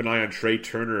 Keep an eye on Trey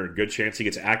Turner. Good chance he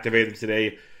gets activated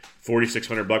today.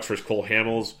 $4,600 versus Cole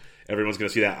Hamels. Everyone's going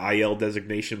to see that IL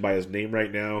designation by his name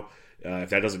right now. If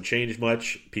that doesn't change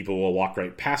much, people will walk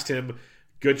right past him.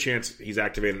 Good chance he's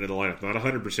activated in the lineup. Not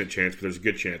 100% chance, but there's a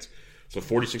good chance. So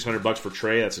 $4,600 for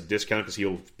Trey. That's a discount because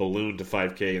he'll balloon to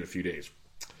 5K in a few days.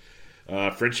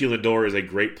 Frenchie Lindor is a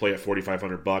great play at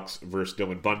 $4,500 versus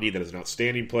Dylan Bundy. That is an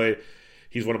outstanding play.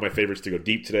 He's one of my favorites to go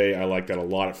deep today. I like that a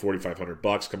lot at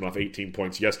 $4,500. Coming off 18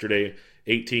 points yesterday.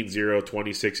 18-0,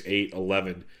 26-8,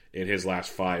 11 in his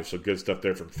last 5. So good stuff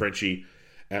there from Frenchie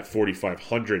at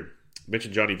 $4,500.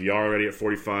 Mentioned Johnny VR already at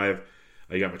 45.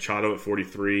 You got Machado at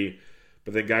 43.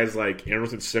 But then guys like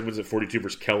Anderson Simmons at 42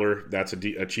 versus Keller. That's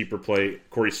a cheaper play.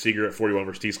 Corey Seager at 41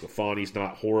 versus DeSclafani. He's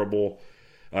not horrible.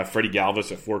 Freddie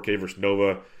Galvis at 4K versus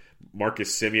Nova.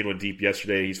 Marcus Semien went deep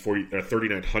yesterday. He's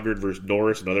 3,900 versus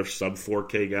Norris, another sub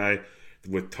 4K guy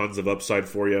with tons of upside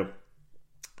for you.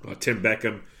 Tim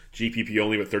Beckham, GPP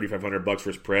only with $3,500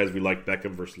 versus Perez. We like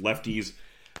Beckham versus lefties.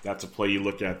 That's a play you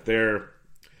look at there.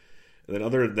 And then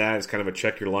other than that, it's kind of a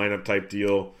check your lineup type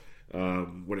deal.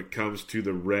 When it comes to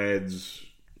the Reds,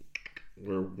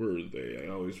 where were they? I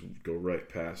always go right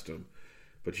past them.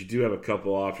 But you do have a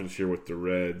couple options here with the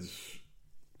Reds.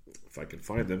 If I can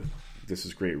find them. This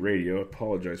is great radio. I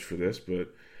apologize for this,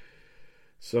 but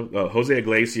Jose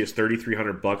Iglesias,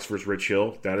 $3,300 versus Rich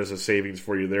Hill. That is a savings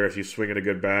for you there if you swing at a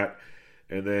good bat.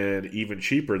 And then even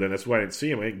cheaper, then that's why I didn't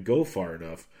see him. I didn't go far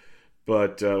enough.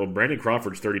 But Brandon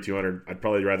Crawford's $3,200. I'd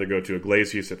probably rather go to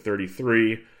Iglesias at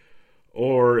 $33.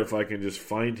 Or if I can just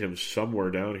find him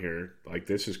somewhere down here. Like,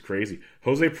 this is crazy.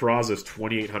 Jose Peraza's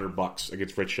 $2,800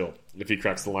 against Rich Hill if he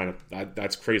cracks the lineup.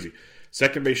 That's crazy.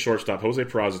 Second base shortstop, Jose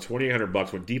Peraza,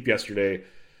 $2,800. Went deep yesterday.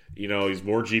 You know, he's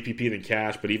more GPP than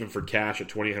cash, but even for cash at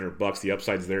 $2,800, the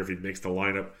upside's there if he makes the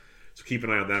lineup. So keep an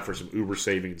eye on that for some uber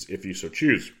savings if you so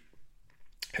choose.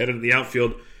 Heading to the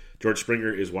outfield, George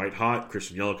Springer is white hot.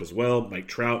 Christian Yelich as well. Mike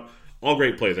Trout. All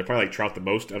great plays. I probably like Trout the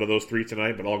most out of those 3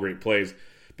 tonight, but all great plays.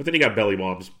 But then you got belly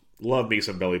bombs. Love me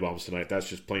some belly bombs tonight. That's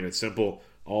just plain and simple.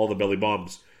 All the belly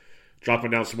bombs.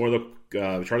 Dropping down some more,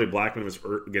 though, Charlie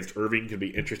Blackmon against Irving could be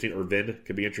interesting. Irvin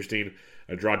could be interesting.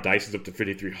 Draw Dyson's up to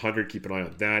 5,300. Keep an eye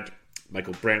on that.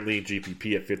 Michael Brantley,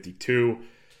 GPP at 52.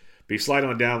 But you slide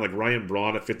on down, like Ryan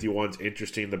Braun at 51 is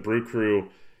interesting. The Brew Crew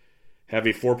have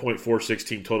a 4.46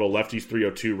 team total. Lefties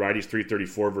 302, righties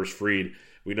 334 versus Fried.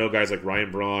 We know guys like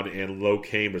Ryan Braun and Lo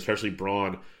Kane, but especially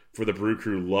Braun, for the Brew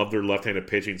Crew, love their left-handed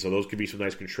pitching, so those could be some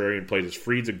nice contrarian plays. As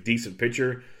Fried's a decent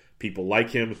pitcher. People like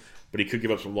him, but he could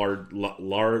give up some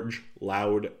large,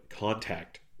 loud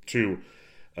contact to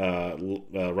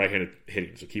right-handed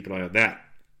hitting. So keep an eye on that.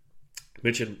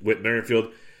 Mentioned Whit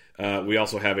Merrifield. We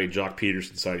also have a Jock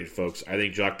Peterson sighting, folks. I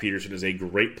think Jock Peterson is a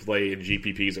great play in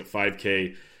GPPs at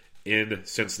 5K in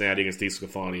Cincinnati against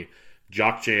DeSclafani.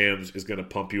 Jock Jams is going to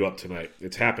pump you up tonight.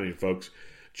 It's happening, folks.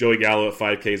 Joey Gallo at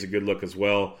 5K is a good look as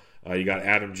well. You got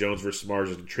Adam Jones versus Mars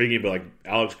is intriguing, but like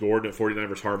Alex Gordon at 49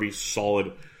 versus Harvey,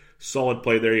 solid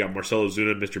play there. You got Marcelo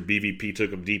Zuna, Mr. BVP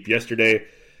took him deep yesterday.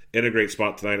 In a great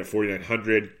spot tonight at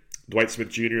 4,900. Dwight Smith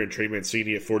Jr. and Trey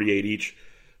Mancini at 48 each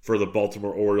for the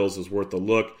Baltimore Orioles is worth a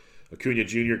look. Acuna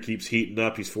Jr. keeps heating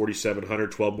up. He's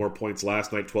 4,700, 12 more points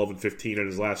last night, 12 and 15 in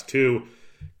his last two.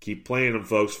 Keep playing him,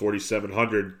 folks,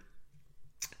 4,700.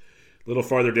 A little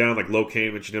farther down, like Lo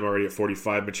Kane, mentioned him already at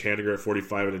 45. Mitch Haniger at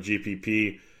 45 in a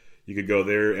GPP. You could go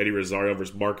there. Eddie Rosario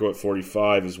versus Marco at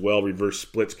 45 as well. Reverse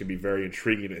splits can be very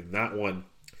intriguing in that one.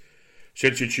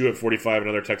 Shin-Soo Choo at 45,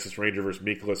 another Texas Ranger versus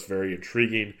Mikolas, very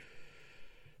intriguing.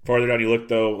 Farther down you look,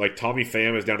 though, like Tommy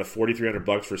Pham is down to $4,300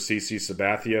 for CC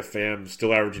Sabathia. Pham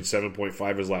still averaging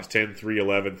 7.5 his last 10,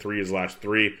 3.11, 3 his last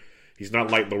 3. He's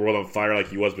not lighting the world on fire like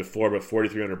he was before, but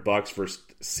 $4,300 for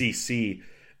CC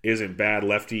isn't bad.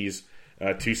 Lefties,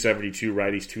 272,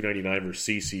 righties, 299 versus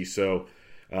CC. So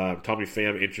Tommy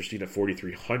Pham interesting at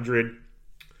 4,300.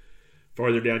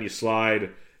 Farther down you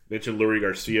slide. Mentioned Lurie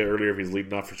Garcia earlier if he's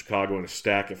leading off for Chicago in a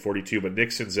stack at 42, but Nick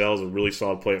Senzel is a really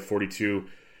solid play at 42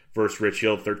 versus Rich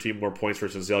Hill. 13 more points for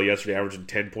Senzel yesterday, averaging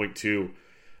 10.2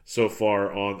 so far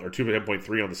on, or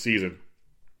 10.3 on the season.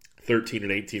 13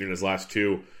 and 18 in his last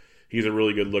two. He's a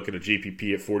really good look at a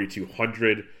GPP at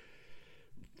 4,200.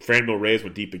 Franmil Reyes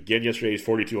went deep again yesterday. He's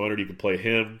 4,200. You can play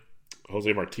him.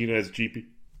 Jose Martinez,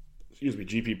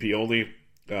 GPP only.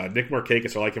 Nick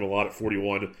Markakis, I like him a lot at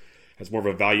 41. Has more of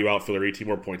a value outfielder, 18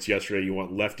 more points yesterday. You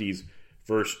want lefties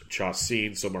versus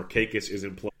Chacin, so Markakis is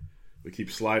in play. We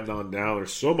keep sliding on down.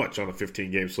 There's so much on a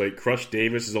 15-game slate. Crush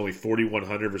Davis is only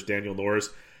 4,100 versus Daniel Norris.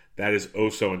 That is oh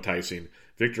so enticing.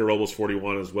 Victor Robles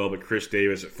 41 as well, but Chris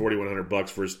Davis at $4,100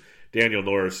 versus Daniel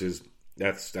Norris is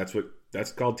that's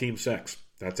called team sex.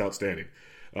 That's outstanding.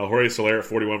 Jorge Soler at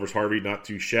 41 versus Harvey, not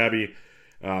too shabby.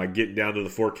 Getting down to the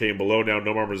 4K and below now.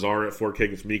 Nomar Mazara at 4K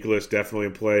against Mikolas, definitely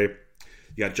in play.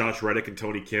 You got Josh Reddick and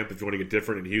Tony Kemp if you want to get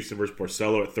different in Houston versus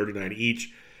Porcello at 39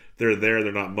 each. They're there.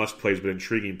 They're not must plays, but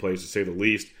intriguing plays to say the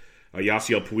least.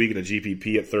 Yasiel Puig in a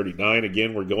GPP at 39.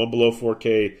 Again, we're going below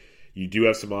 4K. You do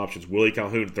have some options. Willie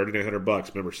Calhoun, $3,900.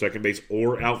 Remember, second base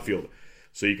or outfield.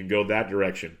 So you can go that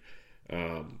direction.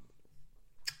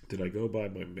 Did I go by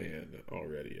my man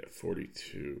already at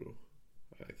 42?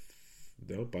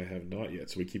 Nope, I have not yet.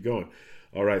 So we keep going.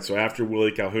 All right, so after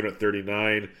Willie Calhoun at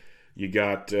 39, you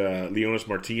got Leonis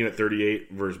Martin at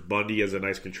 38 versus Bundy as a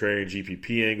nice contrarian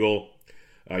GPP angle.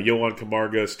 Yohan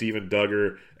Camargo, Steven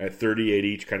Duggar at 38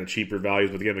 each, kind of cheaper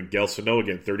values. But again, Miguel Sano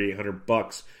again,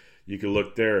 $3,800. You can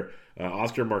look there.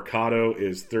 Oscar Mercado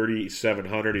is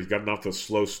 $3,700. He's gotten off to a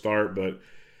slow start, but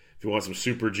if you want some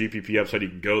super GPP upside, you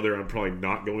can go there. I'm probably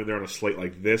not going there on a slate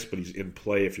like this, but he's in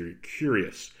play if you're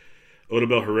curious.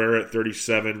 Odubel Herrera at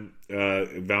 37,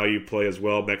 value play as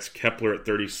well. Max Kepler at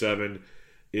 37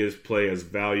 is play as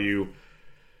value.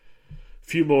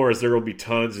 Few more as there will be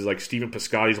tons. Is like Steven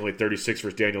Piscotty's only 36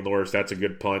 versus Daniel Norris. That's a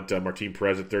good punt. Martin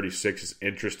Perez at 36 is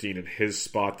interesting in his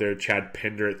spot there. Chad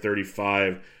Pender at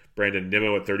 35. Brandon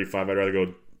Nimmo at 35. I'd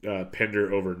rather go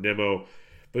Pender over Nimmo.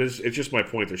 But it's just my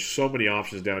point. There's so many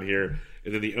options down here.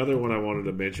 And then the other one I wanted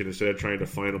to mention, instead of trying to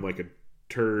find them like a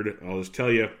turd, I'll just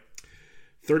tell you,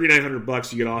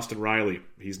 $3,900 you get Austin Riley.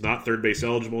 He's not third base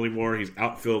eligible anymore. He's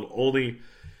outfield only.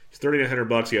 He's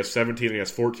 $3,900. He has 17 and he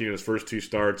has 14 in his first two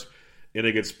starts. In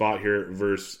a good spot here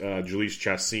versus Jhoulys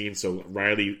Chacin, so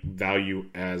Riley value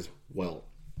as well.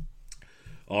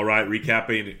 All right,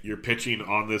 recapping your pitching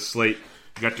on this slate.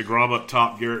 You got DeGrom up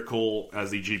top, Garrett Cole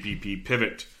as the GPP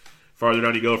pivot. Farther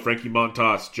down you go, Frankie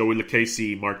Montas, Joey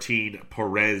Lucchesi, Martin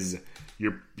Perez.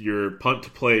 Your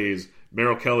punt plays,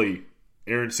 Merrill Kelly,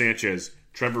 Aaron Sanchez,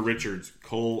 Trevor Richards,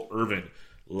 Cole Irvin.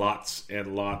 Lots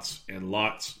and lots and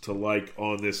lots to like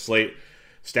on this slate.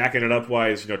 Stacking it up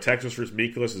wise, Texas versus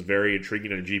Mikolas is very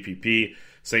intriguing in a GPP.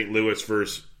 St. Louis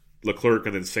versus Leclerc,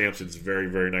 and then Sampson's very,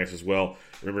 very nice as well.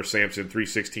 Remember Sampson,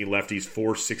 316 lefties,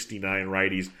 469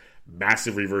 righties,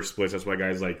 massive reverse splits. That's why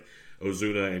guys like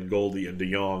Ozuna and Goldie and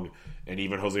De Jong and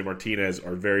even Jose Martinez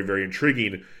are very, very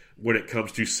intriguing when it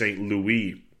comes to St.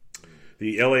 Louis.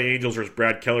 The LA Angels versus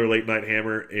Brad Keller, late night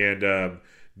hammer, and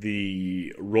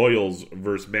the Royals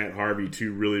versus Matt Harvey,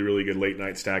 two really, really good late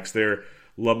night stacks there.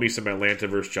 Love me some Atlanta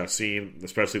versus Chacin,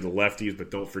 especially the lefties,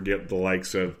 but don't forget the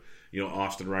likes of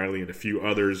Austin Riley and a few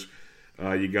others.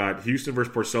 You got Houston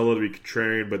versus Porcello to be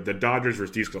contrarian, but the Dodgers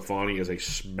versus DeSclafani is a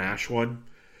smash one.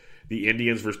 The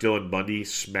Indians versus Dylan Bundy,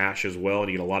 smash as well,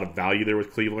 and you get a lot of value there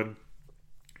with Cleveland.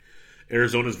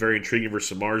 Arizona is very intriguing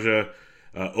versus Samardzija.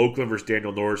 Oakland versus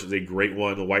Daniel Norris is a great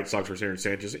one. The White Sox versus Aaron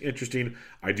Sanchez, interesting.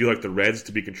 I do like the Reds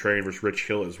to be contrarian versus Rich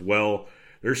Hill as well.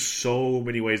 There's so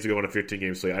many ways to go on a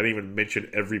 15-game slate. I didn't even mention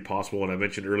every possible one. I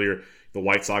mentioned earlier the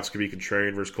White Sox could be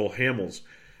contrarian versus Cole Hamels.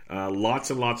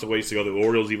 Lots and lots of ways to go. The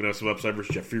Orioles even have some upside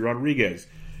versus Jeffrey Rodriguez.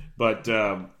 But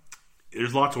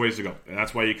there's lots of ways to go. And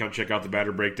that's why you come check out the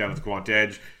batter breakdown at the Quant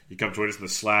Edge. You come join us in the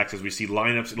Slacks. As we see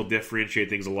lineups, it'll differentiate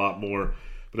things a lot more.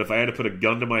 But if I had to put a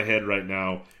gun to my head right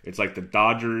now, it's like the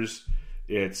Dodgers.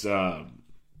 It's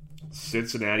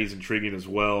Cincinnati's intriguing as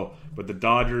well. But the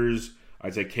Dodgers,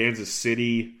 I'd say Kansas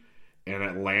City and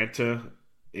Atlanta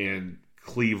and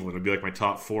Cleveland would be like my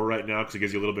top four right now because it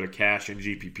gives you a little bit of cash in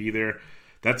GPP there.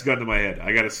 That's gun to my head.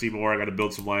 I got to see more. I got to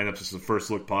build some lineups. This is the first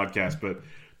look podcast, but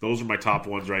those are my top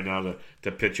ones right now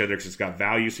to pitch in there because it's got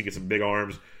value, so you get some big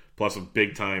arms plus some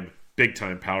big time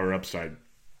power upside.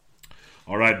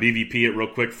 All right, BVP it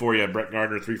real quick for you. Brett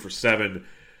Gardner 3 for 7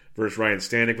 versus Ryan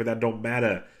Stanek, but that don't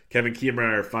matter. Kevin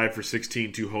Kiermaier 5 for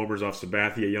 16, 2 homers off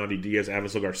Sabathia. Yandy Diaz,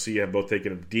 Avisel Garcia have both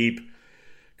taken him deep.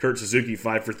 Kurt Suzuki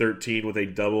 5 for 13 with a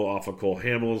double off of Cole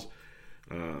Hamels.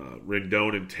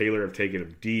 Rendon and Taylor have taken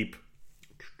him deep.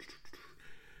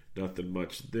 Nothing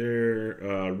much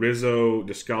there. Rizzo,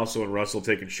 Descalso, and Russell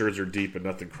taking Scherzer deep, but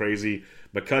nothing crazy.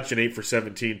 McCutchen 8 for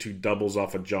 17, 2 doubles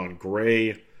off of John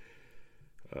Gray.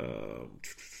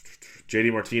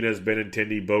 JD Martinez,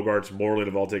 Benintendi, Bogarts, Moreland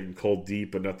have all taken cold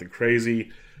deep, but nothing crazy.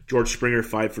 George Springer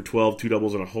 5 for 12, 2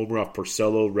 doubles and a homer off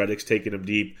Porcello. Reddick's taking him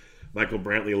deep. Michael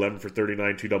Brantley 11 for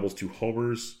 39, 2 doubles, 2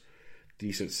 homers.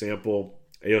 Decent sample.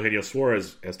 Eugenio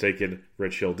Suarez has taken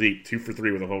Rich Hill deep, 2 for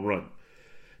 3 with a home run.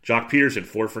 Jock Peterson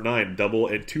 4 for 9, double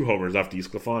and 2 homers off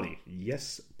DeSclafani.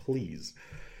 Yes, please.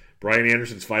 Brian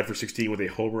Anderson's 5 for 16 with a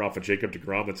homer off of Jacob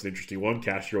deGrom. That's an interesting one.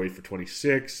 Castro 8 for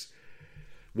 26.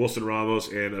 Wilson Ramos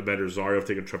and Ahmed Rosario have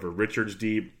taken Trevor Richards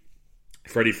deep.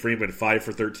 Freddie Freeman 5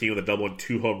 for 13 with a double and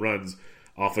 2 home runs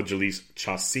off of Jalees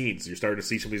Chacin. So you're starting to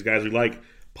see some of these guys we like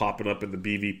popping up in the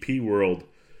BVP world.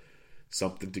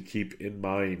 Something to keep in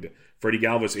mind. Freddie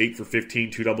Galvis 8 for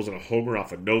 15, 2 doubles and a homer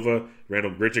off of Nova.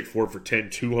 Randall Grichuk 4 for 10,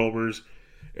 2 homers.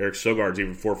 Eric Sogard's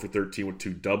even 4 for 13 with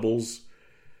 2 doubles.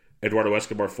 Eduardo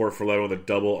Escobar 4 for 11 with a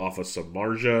double off of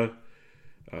Samardzija.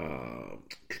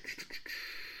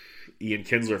 Ian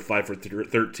Kinsler 5 for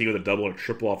 13 with a double and a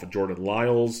triple off of Jordan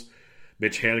Lyles.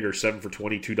 Mitch Haniger 7 for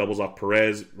 20, 2 doubles off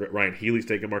Perez. Ryan Healy's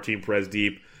taking Martin Perez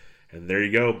deep. And there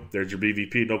you go. There's your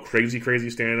BVP. No crazy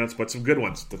standouts, but some good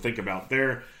ones to think about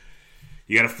there.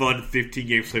 You got a fun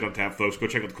 15-game slate on tap, folks. Go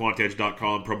check out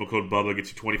thequantedge.com. Promo code BUBBA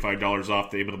gets you $25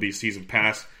 off the MLB season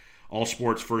pass. All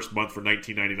sports first month for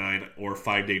 $19.99 or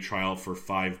 5-day trial for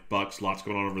 $5. Lots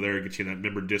going on over there. Get you in that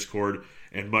member Discord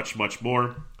and much, much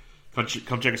more. Come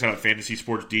check us out at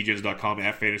fantasysportsdgens.com,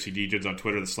 at fantasydgens on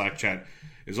Twitter. The Slack chat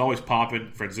is always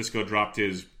popping. Francisco dropped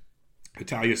his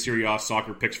Italia Serie A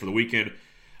soccer picks for the weekend.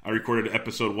 I recorded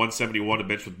episode 171 of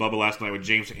Bench with Bubba last night with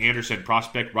James Anderson,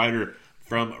 prospect writer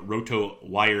from Roto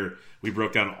Wire. We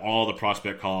broke down all the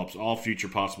prospect call-ups, all future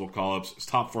possible call-ups,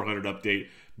 top 400 update,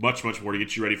 much, much more to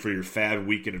get you ready for your fab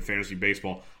weekend in fantasy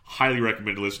baseball. Highly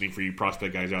recommend listening for you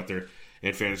prospect guys out there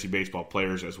and fantasy baseball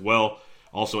players as well.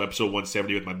 Also, episode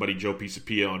 170 with my buddy Joe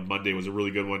Pisapia on Monday was a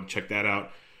really good one. Check that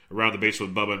out. Around the Base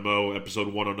with Bubba and Mo,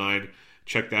 episode 109.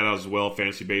 Check that out as well.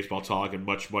 Fantasy baseball talk and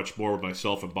much, much more with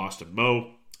myself and Boston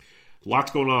Mo.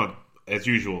 Lots going on, as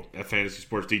usual, at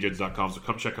fantasysportsdjs.com, so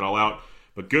come check it all out.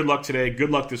 But good luck today. Good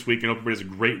luck this weekend. Hope everybody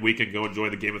has a great weekend. Go enjoy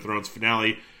the Game of Thrones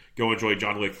finale. Go enjoy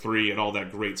John Wick 3 and all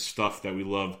that great stuff that we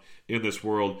love in this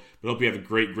world. But hope you have a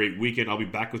great, great weekend. I'll be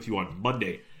back with you on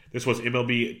Monday. This was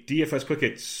MLB DFS Quick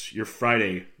Hits, your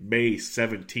Friday, May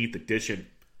 17th edition.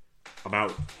 I'm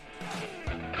out.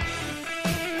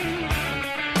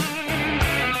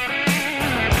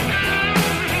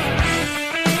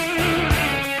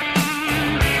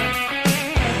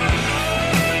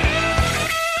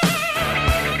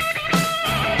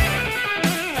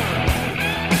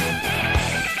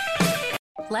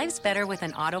 life's better with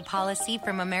an auto policy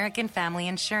from American Family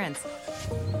Insurance.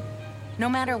 No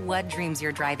matter what dreams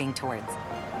you're driving towards.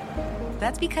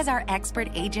 That's because our expert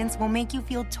agents will make you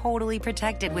feel totally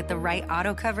protected with the right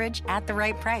auto coverage at the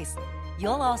right price.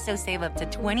 You'll also save up to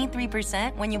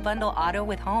 23% when you bundle auto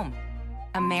with home.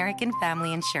 American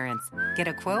Family Insurance. Get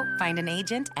a quote, find an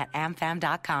agent at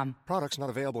amfam.com. Products not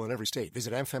available in every state.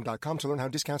 Visit amfam.com to learn how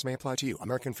discounts may apply to you.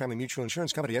 American Family Mutual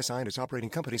Insurance Company, SI and its operating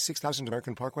company, 6000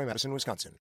 American Parkway, Madison, Wisconsin.